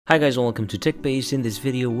Hi guys, welcome to TechBased. In this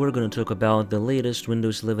video, we're going to talk about the latest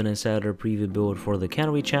Windows 11 Insider preview build for the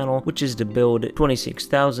Canary channel, which is the build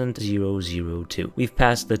 26000. We've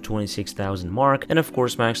passed the 26,000 mark, and of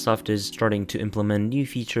course, Microsoft is starting to implement new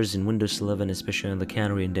features in Windows 11, especially on the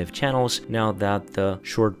Canary and Dev channels, now that the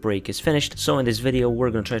short break is finished. So in this video,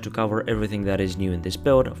 we're going to try to cover everything that is new in this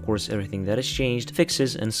build, of course, everything that has changed,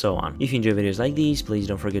 fixes, and so on. If you enjoy videos like these, please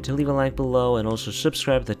don't forget to leave a like below and also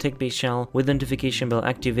subscribe to the TechBased channel with the notification bell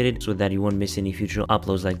activated so that you won't miss any future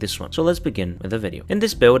uploads like this one. So let's begin with the video. In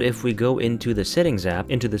this build, if we go into the settings app,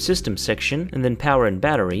 into the system section, and then power and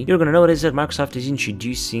battery, you're going to notice that Microsoft is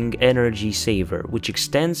introducing Energy Saver, which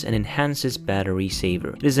extends and enhances battery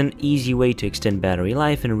saver. It is an easy way to extend battery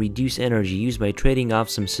life and reduce energy use by trading off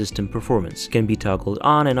some system performance. It can be toggled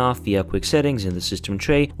on and off via quick settings in the system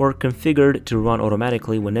tray or configured to run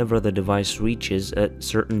automatically whenever the device reaches a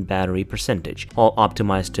certain battery percentage. All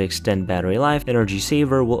optimized to extend battery life, Energy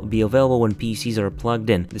Saver will be available when PCs are plugged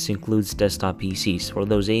in. This includes desktop PCs for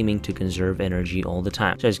those aiming to conserve energy all the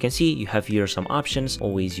time. So as you can see, you have here some options.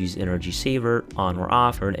 Always use Energy Saver on or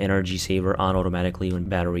off, or an Energy Saver on automatically when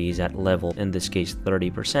battery is at level, in this case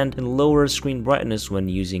 30%, and lower screen brightness when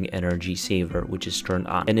using Energy Saver, which is turned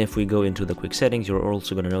on. And if we go into the quick settings, you're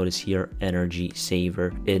also going to notice here Energy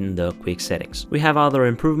Saver in the quick settings. We have other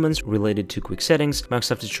improvements related to quick settings.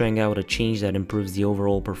 Microsoft is trying out a change that improves the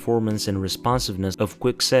overall performance and responsiveness of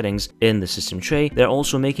quick settings in the system tray. They're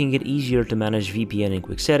also making it easier to manage VPN in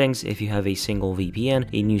quick settings. If you have a single VPN,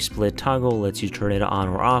 a new split toggle lets you turn it on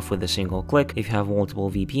or off with a single click. If you have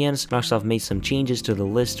multiple VPNs, Microsoft made some changes to the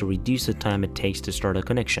list to reduce the time it takes to start a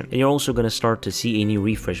connection. And you're also going to start to see a new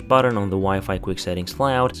refresh button on the Wi-Fi quick settings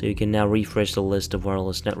flyout, so you can now refresh the list of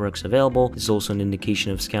wireless networks available. This is also an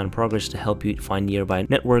indication of scan progress to help you find nearby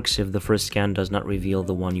networks if the first scan does not reveal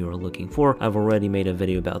the one you are looking for. I've already made a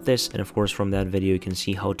video about this, and of course from that video you can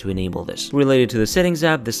see how to enable this. Related to the settings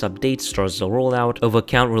app, this update starts the rollout of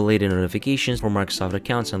account-related notifications for Microsoft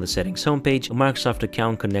accounts on the settings homepage. A Microsoft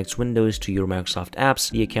account connects Windows to your Microsoft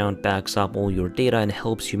apps. The account backs up all your data and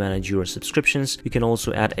helps you manage your subscriptions. You can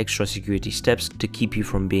also add extra security steps to keep you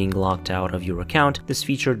from being locked out of your account. This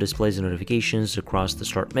feature displays the notifications across the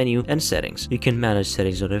start menu and settings. You can manage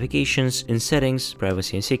settings notifications in settings,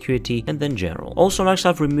 privacy and security, and then general. Also,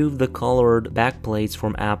 Microsoft removed the colored backplates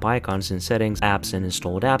from app icons in settings, apps, and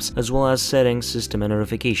installed apps, as well as settings, system, and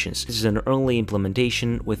notifications. This is an early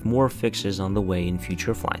implementation with more fixes on the way in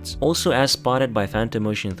future flights. Also, as spotted by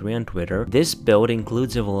PhantomMotion3 on Twitter, this build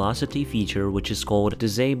includes a velocity feature which is called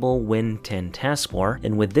Disable Win 10 Taskbar,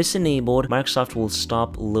 and with this enabled, Microsoft will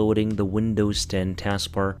stop loading the Windows 10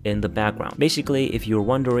 taskbar in the background. Basically, if you're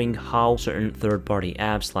wondering how certain third-party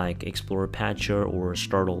apps like Explorer Patcher or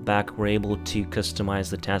Startleback were able to customize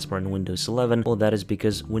the taskbar in Windows 11, well, that is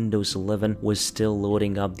because Windows 11 was still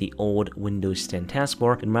loading up the old Windows 10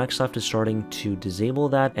 taskbar, and Microsoft is starting to disable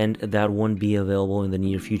that, and that won't be available in the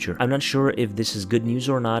near future. I'm not sure if this is good news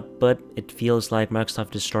or not, but it feels like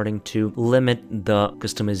Microsoft is starting to limit the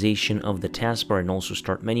customization of the taskbar and also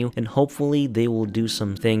start menu, and hopefully they will do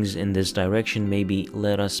some things in this direction, maybe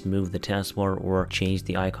let us move the taskbar or change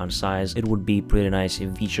the icon size. It would be pretty nice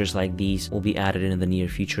if features like these will be added in the near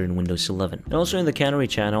future in Windows 11. And also in the Canary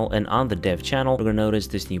channel and on the Dev channel, we're going to notice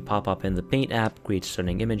this new pop-up in the Paint app creates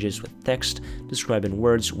stunning images with text, describe in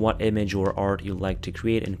words what image or art you'd like to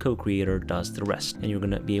create, and Co-Creator does the rest. And you're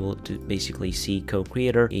going to be able to basically see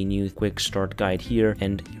Co-Creator, a new quick start guide here,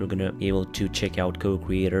 and you're going to be able to check out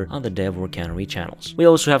Co-Creator on the Dev or Canary channels. We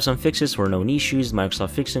also have some fixes for known issues.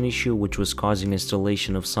 Microsoft fixed an issue which was causing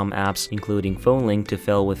installation of some apps, including Phone Link, to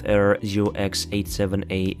fail with error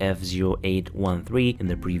 0x87AF0813 in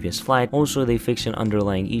the previous flight. Also, they fixed an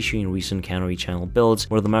underlying issue in recent Canary channel builds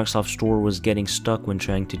where the Microsoft Store was getting stuck when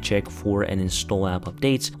trying to check for and install app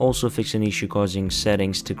updates. Also fixed an issue causing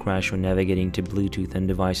settings to crash when navigating to Bluetooth and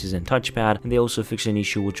devices and touchpad. And they also fixed an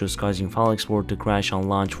issue which was causing file export to crash on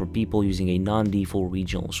launch for people using a non-default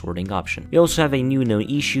regional sorting option. We also have a new known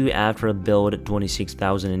issue after a build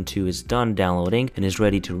 26002 is done downloading and is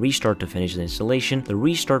ready to restart to finish the installation. The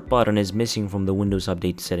restart button is missing from the Windows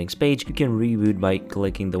Update settings page. You can reboot by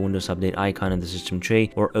clicking the Windows Update icon in the system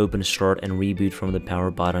tray or open Start and reboot from the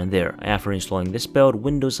power button there. After installing this build,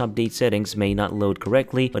 Windows Update settings may not load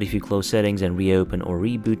correctly, but if you close settings and reopen or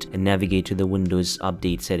reboot and navigate to the Windows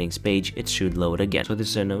Update settings page, it should load again. So this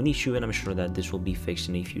is a known issue, and I'm sure that this will be fixed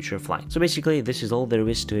in a future flight. So basically, this is all there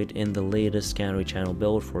is to it in the latest Canary channel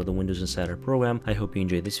build for the Windows Insider program. I hope you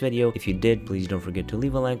enjoyed this video. If you did, please don't forget to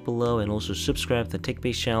leave a like below and also subscribe to the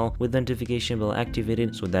TechBased channel with the notification bell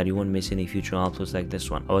activated so that you won't miss any future uploads like this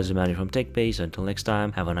one. I was Emmanuel from TechBased. Until next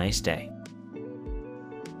time, have a nice day.